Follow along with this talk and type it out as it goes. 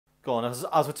Go on, as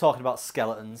we're talking about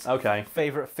skeletons. Okay.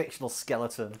 Favourite fictional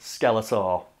skeleton?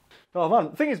 Skeletor. Oh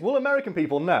man, the thing is, will American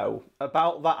people know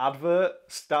about that advert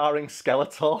starring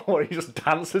Skeletor where he just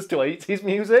dances to 80s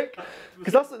music?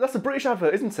 Because that's a British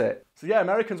advert, isn't it? So yeah,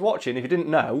 Americans watching, if you didn't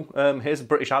know, here's a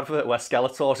British advert where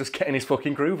Skeletor's just getting his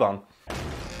fucking groove on.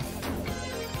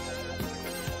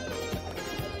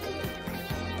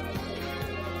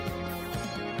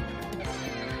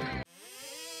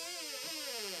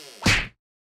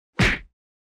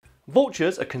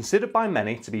 Vultures are considered by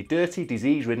many to be dirty,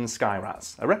 disease-ridden sky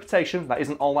rats, a reputation that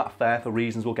isn't all that fair for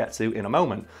reasons we'll get to in a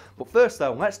moment. But first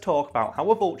though, let's talk about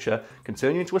how a vulture can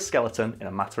turn you into a skeleton in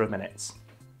a matter of minutes.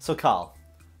 So Karl,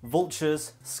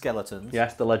 vultures, skeletons.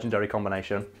 Yes, the legendary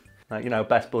combination. You know,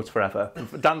 best buds forever.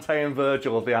 Dante and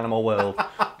Virgil of the animal world.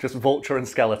 Just vulture and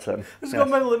skeleton. Just got a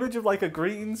mental image of like a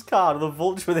greetings card with a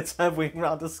vulture with its head winging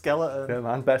around a skeleton. Yeah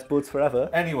man, best buds forever.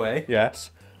 Anyway.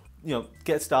 Yes. You know,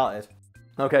 get started.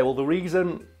 Okay, well the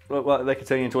reason they can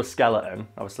turn you into a skeleton,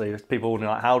 obviously people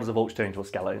wondering like, how does a vulture turn into a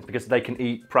skeleton? It's because they can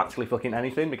eat practically fucking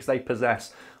anything, because they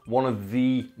possess one of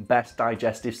the best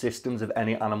digestive systems of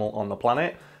any animal on the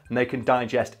planet, and they can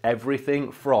digest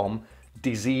everything from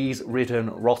disease-ridden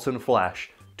rotten flesh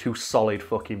to solid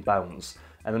fucking bones.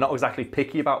 And they're not exactly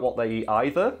picky about what they eat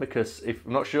either, because I'm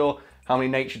not sure how many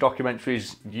nature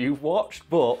documentaries you've watched,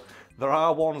 but there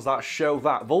are ones that show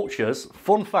that vultures,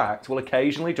 fun fact, will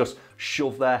occasionally just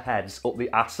shove their heads up the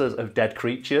asses of dead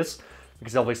creatures,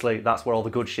 because obviously that's where all the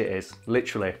good shit is,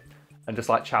 literally, and just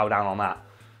like chow down on that.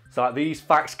 So like, these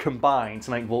facts combine to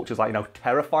make vultures like, you know,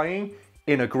 terrifying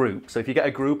in a group. So if you get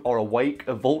a group or a wake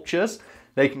of vultures,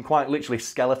 they can quite literally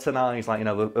skeletonize like, you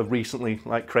know, a recently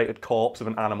like created corpse of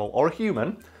an animal or a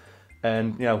human,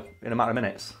 and you know, in a matter of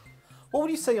minutes. What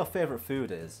would you say your favourite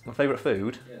food is? My favourite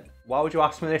food? Yeah. Why would you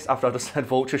ask me this after I just said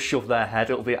vultures shove their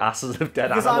head up the asses of dead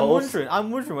Because animals?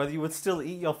 I'm wondering whether you would still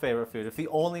eat your favourite food if the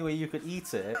only way you could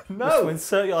eat it No. was to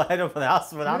insert your head up the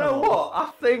ass of an animal. You know what?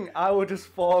 I think I would just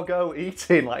forego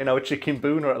eating, like, you know, a chicken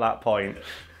booner at that point.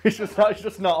 It's just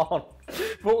not on.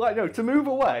 But like, you know, to move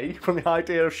away from the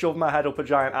idea of shoving my head up a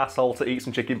giant asshole to eat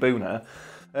some chicken booner,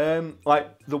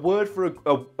 like the word for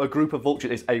a group of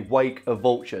vultures is a wake of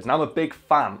vultures. And I'm a big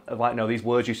fan of like, you know, these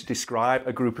words used to describe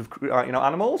a group of, you know,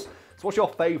 animals. So what's your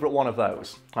favourite one of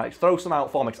those? Like, throw some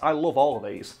out for me, because I love all of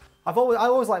these. I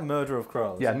always like Murder of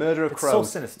Crows. Yeah, Murder of Crows. It's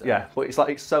so sinister. Yeah, but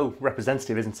it's so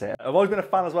representative, isn't it? I've always been a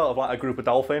fan as well of like a group of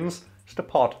dolphins. Just a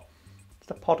pod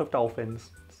of dolphins.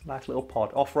 Just a nice little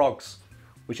pod. Or frogs,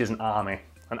 which is an army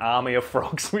of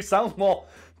frogs, which sounds more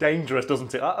dangerous,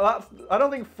 doesn't it? I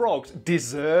don't think frogs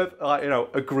deserve, like, you know,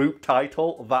 a group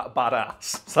title that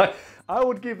badass. So I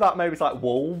would give that maybe it's like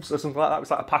wolves or something like that.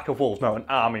 It's like a pack of wolves, no, an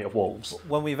army of wolves.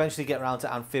 When we eventually get around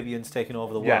to amphibians taking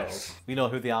over the world, Yes. we know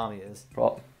who the army is.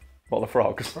 What, the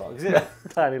frogs? Frogs, yeah.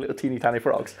 Tiny little teeny tiny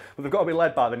frogs. But they've got to be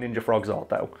led by the ninja frog zord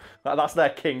though. That's their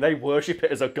king. They worship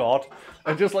it as a god.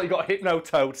 And just like you got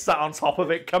Hypnotoad sat on top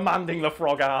of it commanding the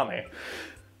frog army.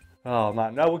 Oh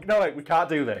man, no wait, we can't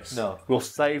do this. No. We'll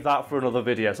save that for another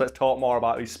video, so let's talk more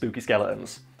about these spooky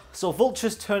skeletons. So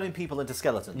vultures turning people into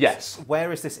skeletons? Yes.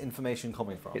 Where is this information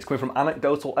coming from? It's coming from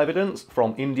anecdotal evidence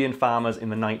from Indian farmers in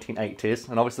the 1980s,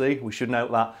 and obviously we should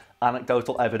note that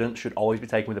anecdotal evidence should always be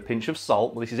taken with a pinch of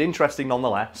salt, but this is interesting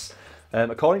nonetheless.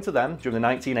 According to them, during the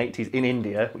 1980s in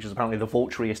India, which is apparently the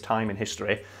vulturiest time in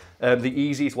history, the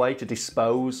easiest way to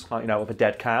dispose, like, you know, of a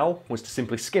dead cow was to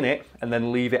simply skin it and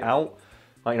then leave it out,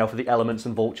 like, you know, for the elements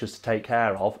and vultures to take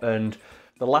care of, and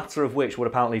the latter of which would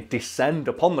apparently descend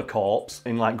upon the corpse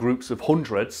in like groups of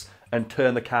hundreds and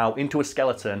turn the cow into a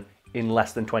skeleton in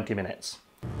less than 20 minutes.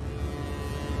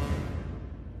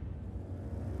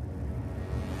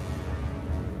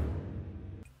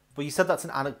 But you said that's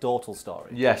an anecdotal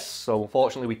story. Yes, so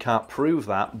unfortunately we can't prove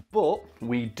that, but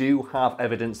we do have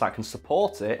evidence that can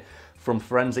support it from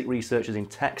forensic researchers in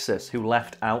Texas who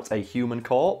left out a human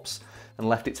corpse and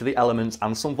left it to the elements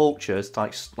and some vultures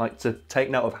to take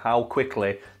note of how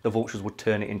quickly the vultures would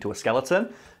turn it into a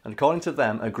skeleton. And according to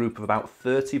them, a group of about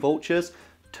 30 vultures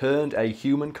turned a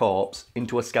human corpse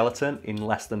into a skeleton in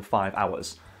less than 5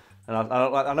 hours. And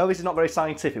I know this is not very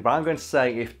scientific, but I'm going to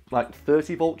say if like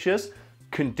 30 vultures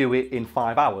can do it in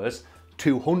 5 hours,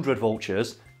 200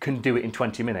 vultures can do it in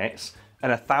 20 minutes,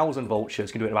 and 1,000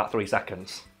 vultures can do it in about 3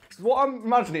 seconds. What I'm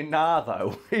imagining now,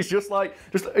 though, is just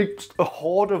a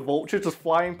horde of vultures just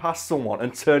flying past someone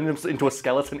and turning them into a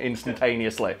skeleton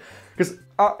instantaneously. Because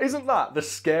isn't that the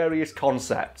scariest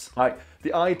concept? Like,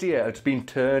 the idea of being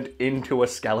turned into a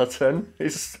skeleton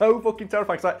is so fucking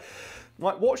terrifying. It's like,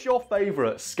 Like, what's your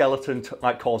favourite skeleton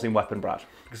causing weapon, Brad?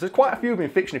 Because there's quite a few of them in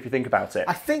fiction if you think about it.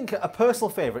 I think a personal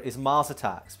favourite is Mars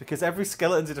Attacks, because every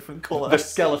skeleton's a different colour. The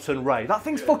skeleton ray. That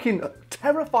thing's fucking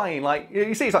terrifying. Like,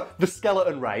 you see, it's like the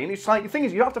skeleton ray, and it's like, the thing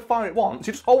is, you don't have to fire it once,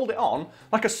 you just hold it on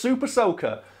like a super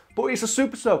soaker. But it's a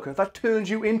super soaker that turns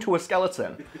you into a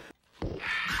skeleton.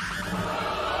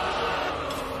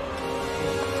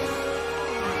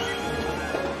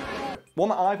 One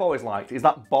that I've always liked is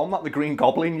that bomb that the Green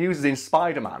Goblin uses in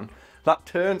Spider-Man that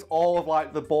turns all of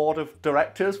like the board of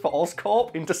directors for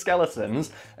Oscorp into skeletons,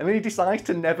 and then he decides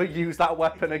to never use that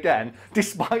weapon again,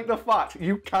 despite the fact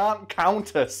you can't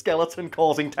counter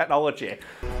skeleton-causing technology.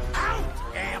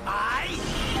 Out am I?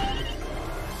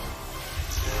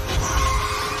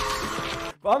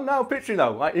 But I'm now picturing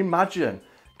though, like imagine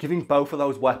giving both of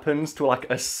those weapons to like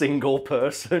a single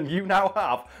person. You now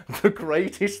have the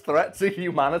greatest threat to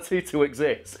humanity to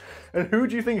exist. And who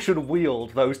do you think should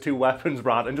wield those two weapons,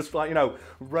 Brad, and just like, you know,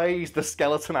 raise the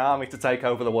skeleton army to take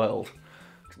over the world?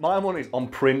 My money's on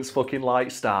Prince fucking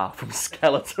Lightstar from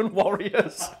Skeleton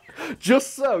Warriors.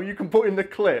 Just so you can put in the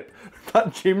clip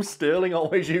that Jim Sterling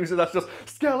always uses. That's just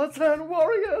Skeleton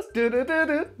Warriors. Do do do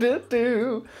do do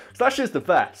do. So that's just the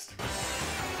best.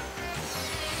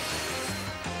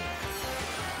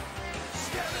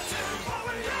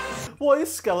 What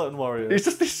is Skeleton Warriors? It's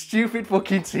just this stupid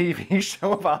fucking TV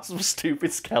show about some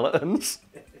stupid skeletons.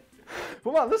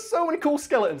 But man, there's so many cool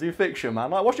skeletons in fiction,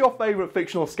 man. Like, what's your favourite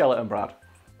fictional skeleton, Brad?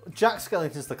 Jack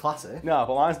Skellington's the classic. No,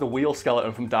 but mine's the wheel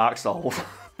skeleton from Dark Souls.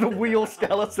 The wheel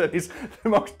skeleton is the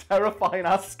most terrifying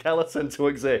ass skeleton to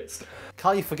exist.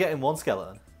 Karl, you're forgetting one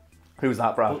skeleton. Who's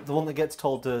that, Brad? The one that gets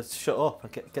told to shut up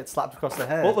and get slapped across the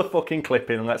head. Put the fucking clip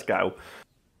in and let's go.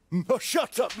 Oh,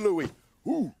 shut up, Louis.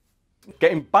 Ooh.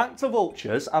 Getting back to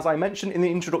vultures, as I mentioned in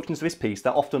the introduction to this piece,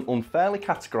 they're often unfairly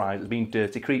categorised as being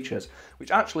dirty creatures,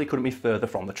 which actually couldn't be further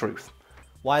from the truth.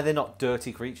 Why are they not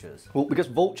dirty creatures? Well, because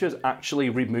vultures actually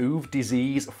remove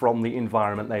disease from the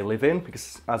environment they live in,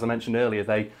 because, as I mentioned earlier,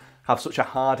 they have such a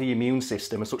hardy immune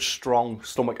system and such strong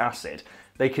stomach acid,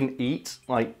 they can eat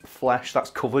like flesh that's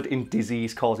covered in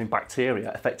disease-causing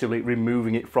bacteria, effectively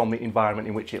removing it from the environment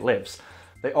in which it lives.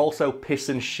 They also piss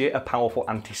and shit a powerful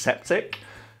antiseptic,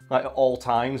 like at all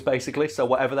times, basically, so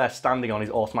whatever they're standing on is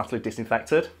automatically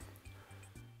disinfected.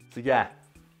 So yeah,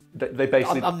 they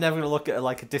basically... I'm never going to look at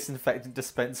like a disinfectant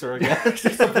dispenser again. It's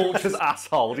just a vulture's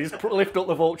asshole. You just lift up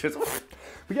the vultures.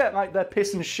 But yeah, like their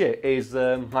piss and shit is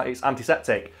like it's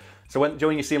antiseptic. So when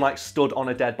you see them like stood on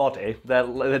a dead body,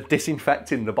 they're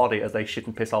disinfecting the body as they shit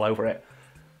and piss all over it.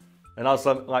 And as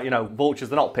like, you know, vultures,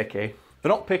 they're not picky. They're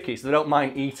not picky, so they don't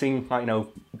mind eating, like, you know,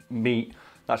 meat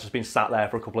that's just been sat there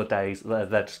for a couple of days. They're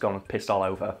just gone and pissed all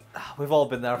over. We've all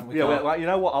been there, haven't we? Yeah, like, you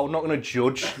know what? I'm not going to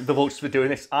judge the vultures for doing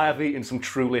this. I have eaten some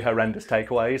truly horrendous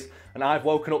takeaways, and I've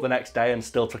woken up the next day and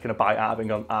still taken a bite out of it and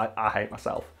gone, I hate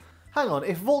myself. Hang on,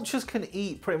 if vultures can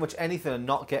eat pretty much anything and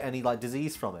not get any like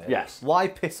disease from it, yes, why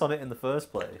piss on it in the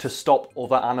first place? To stop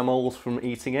other animals from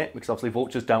eating it, because obviously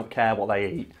vultures don't care what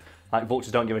they eat. Like,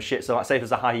 vultures don't give a shit. So, like, say if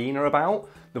there's a hyena about,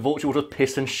 the vulture will just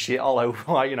piss and shit all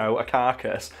over, like, you know, a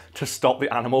carcass to stop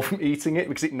the animal from eating it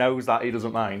because it knows that he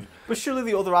doesn't mind. But surely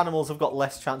the other animals have got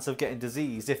less chance of getting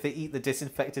disease if they eat the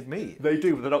disinfected meat. They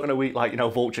do, but they're not going to eat, like, you know,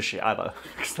 vulture shit either.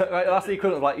 That's the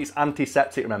equivalent of, like, it's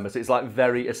antiseptic, remember? So it's, like,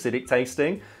 very acidic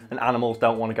tasting, and animals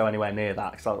don't want to go anywhere near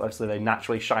that because obviously they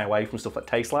naturally shy away from stuff that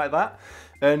tastes like that.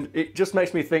 And it just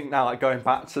makes me think now, like going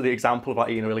back to the example of like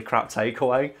eating a really crap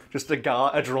takeaway, just a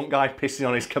drunk guy pissing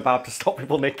on his kebab to stop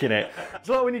people nicking it. It's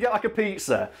like when you get like a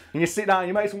pizza and you sit down and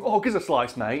you make some, oh, give us a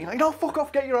slice, mate. You're like, no, fuck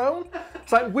off, get your own.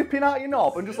 It's like whipping out your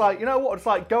knob and just like, you know what, it's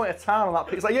like going to town on that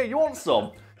pizza. It's like, yeah, you want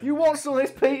some? You want some of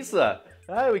this pizza?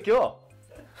 There we go.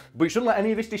 But you shouldn't let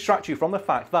any of this distract you from the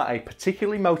fact that a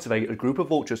particularly motivated group of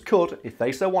vultures could, if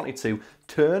they so wanted to,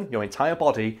 turn your entire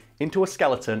body into a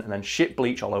skeleton and then shit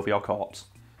bleach all over your corpse.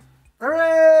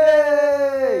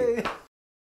 Hooray!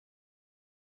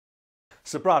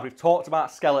 So Brad, we've talked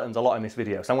about skeletons a lot in this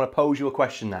video, so I'm going to pose you a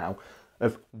question now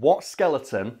of what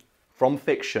skeleton from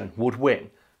fiction would win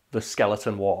the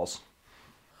skeleton wars?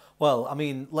 Well, I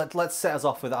mean, let's set us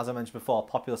off with, as I mentioned before,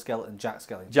 popular skeleton, Jack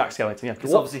Skellington. Jack Skellington, yeah.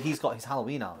 Because obviously he's got his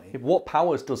Halloween army. What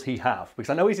powers does he have?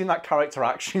 Because I know he's in that character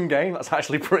action game, that's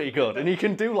actually pretty good. And he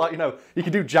can do, like, you know, he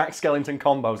can do Jack Skellington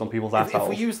combos on people's assholes. If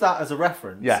we use that as a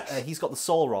reference, yes. He's got the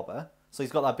soul robber. So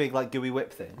he's got that big, like, gooey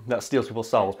whip thing. That steals people's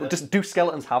souls. But do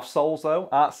skeletons have souls, though?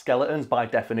 Aren't skeletons, by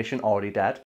definition, already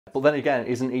dead? But then again,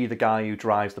 isn't he the guy who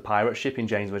drives the pirate ship in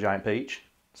James and the Giant Peach?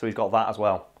 So he's got that as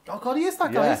well. Oh, God, he is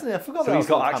that guy, isn't he? I forgot so he's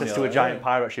got access to a giant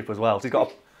pirate ship as well. So he's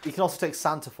got He can also take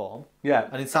Santa form. Yeah.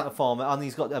 And in Santa form, and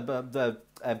he's got the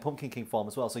Pumpkin King form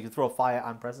as well, so he can throw fire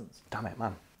and presents. Damn it,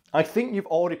 man. I think you've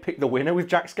already picked the winner with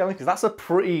Jack Skellington, because that's a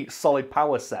pretty solid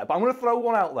power set. But I'm going to throw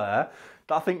one out there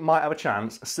that I think might have a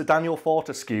chance. Sir Daniel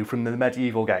Fortescue from the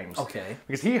medieval games. Okay.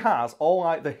 Because he has all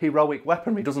like the heroic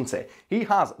weaponry, doesn't he? He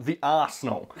has the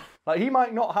arsenal. Like, he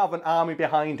might not have an army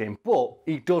behind him, but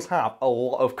he does have a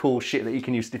lot of cool shit that he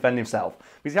can use to defend himself.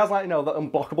 Because he has, like, you know, the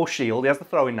unblockable shield, he has the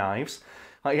throwing knives,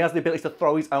 like, he has the ability to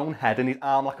throw his own head and his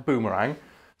arm like a boomerang.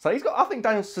 So he's got, I think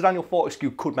Sir Daniel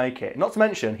Fortescue could make it. Not to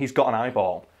mention, he's got an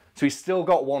eyeball. So he's still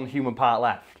got one human part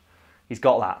left. He's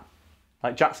got that.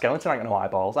 Like, Jack Skellington ain't got no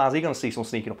eyeballs. How's he going to see someone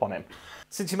sneaking up on him?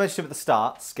 Since you mentioned him at the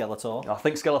start, Skeletor. I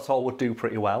think Skeletor would do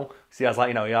pretty well. Because he has, like,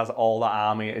 you know, he has all that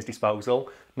army at his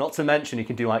disposal. Not to mention he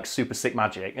can do, like, super sick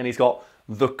magic. And he's got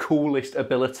the coolest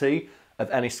ability of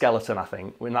any skeleton, I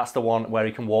think. And that's the one where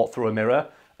he can walk through a mirror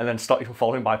and then stop you from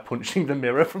falling by punching the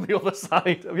mirror from the other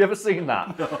side. Have you ever seen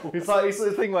that? No. It's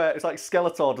the thing where it's like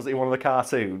Skeletor does it in one of the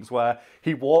cartoons where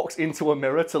he walks into a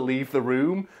mirror to leave the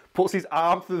room, puts his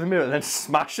arm through the mirror and then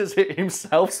smashes it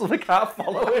himself so they can't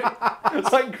follow him.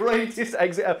 It's like greatest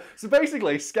exit ever. So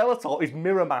basically, Skeletor is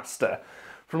Mirror Master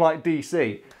from like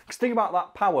DC. Because think about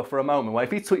that power for a moment where if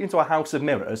he took you into a house of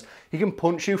mirrors, he can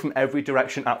punch you from every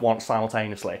direction at once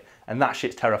simultaneously. And that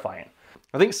shit's terrifying.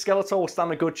 I think Skeletor will stand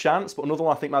a good chance, but another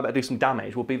one I think might better do some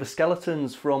damage will be the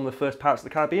skeletons from the first Pirates of the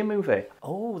Caribbean movie.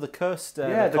 Oh, the cursed,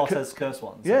 the Cortez cursed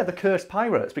ones. Yeah, the cursed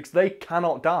pirates, because they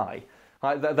cannot die.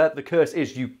 Like, the curse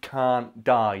is you can't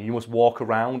die. You must walk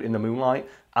around in the moonlight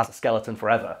as a skeleton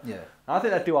forever. Yeah. And I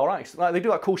think they'd do all right. Like, they do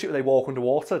that cool shit where they walk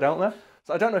underwater, don't they?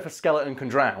 So I don't know if a skeleton can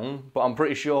drown, but I'm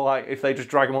pretty sure like if they just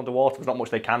drag them underwater, there's not much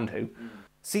they can do.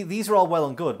 See, these are all well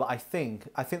and good, but I think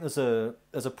there's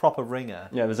a proper ringer.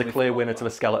 Yeah, there's a clear winner to the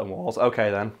skeleton wars.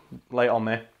 Okay then, lay it on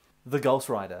me. The Ghost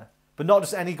Rider. But not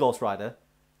just any Ghost Rider.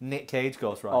 Nick Cage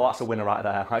Ghost Rider. Oh, that's a winner right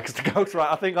there. Because the Ghost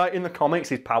Rider, I think like in the comics,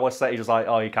 his power set, he's just like,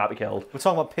 oh, you can't be killed. We're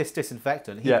talking about piss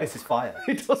disinfectant. He pisses fire.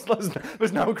 He does.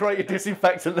 There's no greater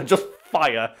disinfectant than just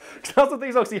fire. That's the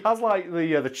thing, though, he has like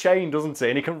the chain, doesn't he?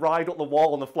 And he can ride up the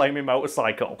wall on the flaming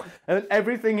motorcycle. And then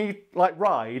everything he like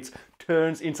rides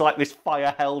turns into like this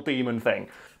fire hell demon thing.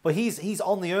 But he's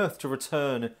on the earth to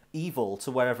return evil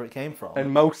to wherever it came from.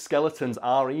 And most skeletons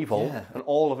are evil, Yeah. and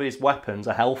all of his weapons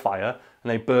are hellfire, and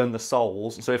they burn the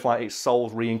souls. So if like it's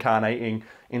souls reincarnating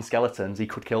in skeletons, he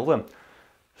could kill them.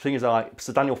 The thing is, like,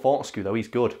 Sir Daniel Fortescue, though, he's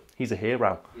good. He's a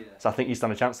hero. Yeah. So I think he's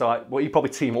stand a chance. So like, well, he'd probably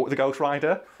team up with the Ghost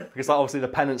Rider, because like, obviously the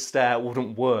penance stare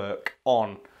wouldn't work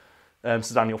on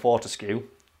Sir Daniel Fortescue.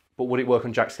 But would it work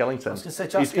on Jack Skellington? I was going to say,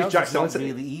 Jack Skellington's not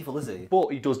really evil, is he? But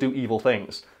he does do evil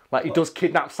things. Like, he does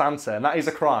kidnap Santa, and that is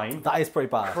a crime. That is pretty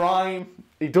bad. Crime.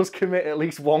 He does commit at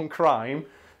least one crime.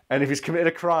 And if he's committed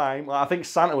a crime, like, I think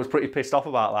Santa was pretty pissed off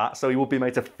about that, so he would be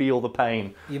made to feel the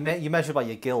pain. You measure by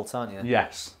your guilt, aren't you?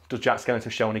 Yes. Does Jack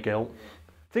Skellington show any guilt?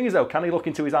 Thing is, though, can he look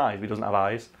into his eyes if he doesn't have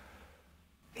eyes?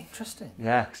 Interesting.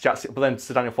 Yeah, but then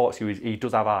Sir Daniel Fortescue, he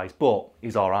does have eyes, but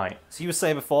he's all right. So you were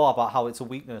saying before about how it's a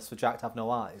weakness for Jack to have no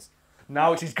eyes.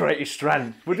 Now it's his greatest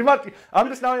strength. Would you imagine? I'm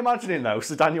just now imagining though,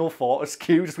 Sir Daniel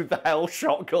Fortescue just with the hell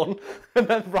shotgun and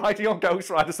then riding on Ghost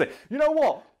Rider saying, you know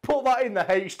what? Put that in the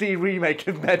HD remake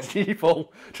of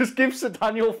Medieval. Just give Sir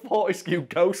Daniel Fortescue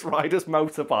Ghost Rider's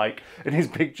motorbike and his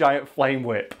big giant flame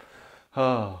whip.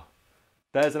 Oh.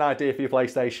 There's an idea for your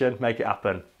PlayStation. Make it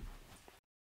happen.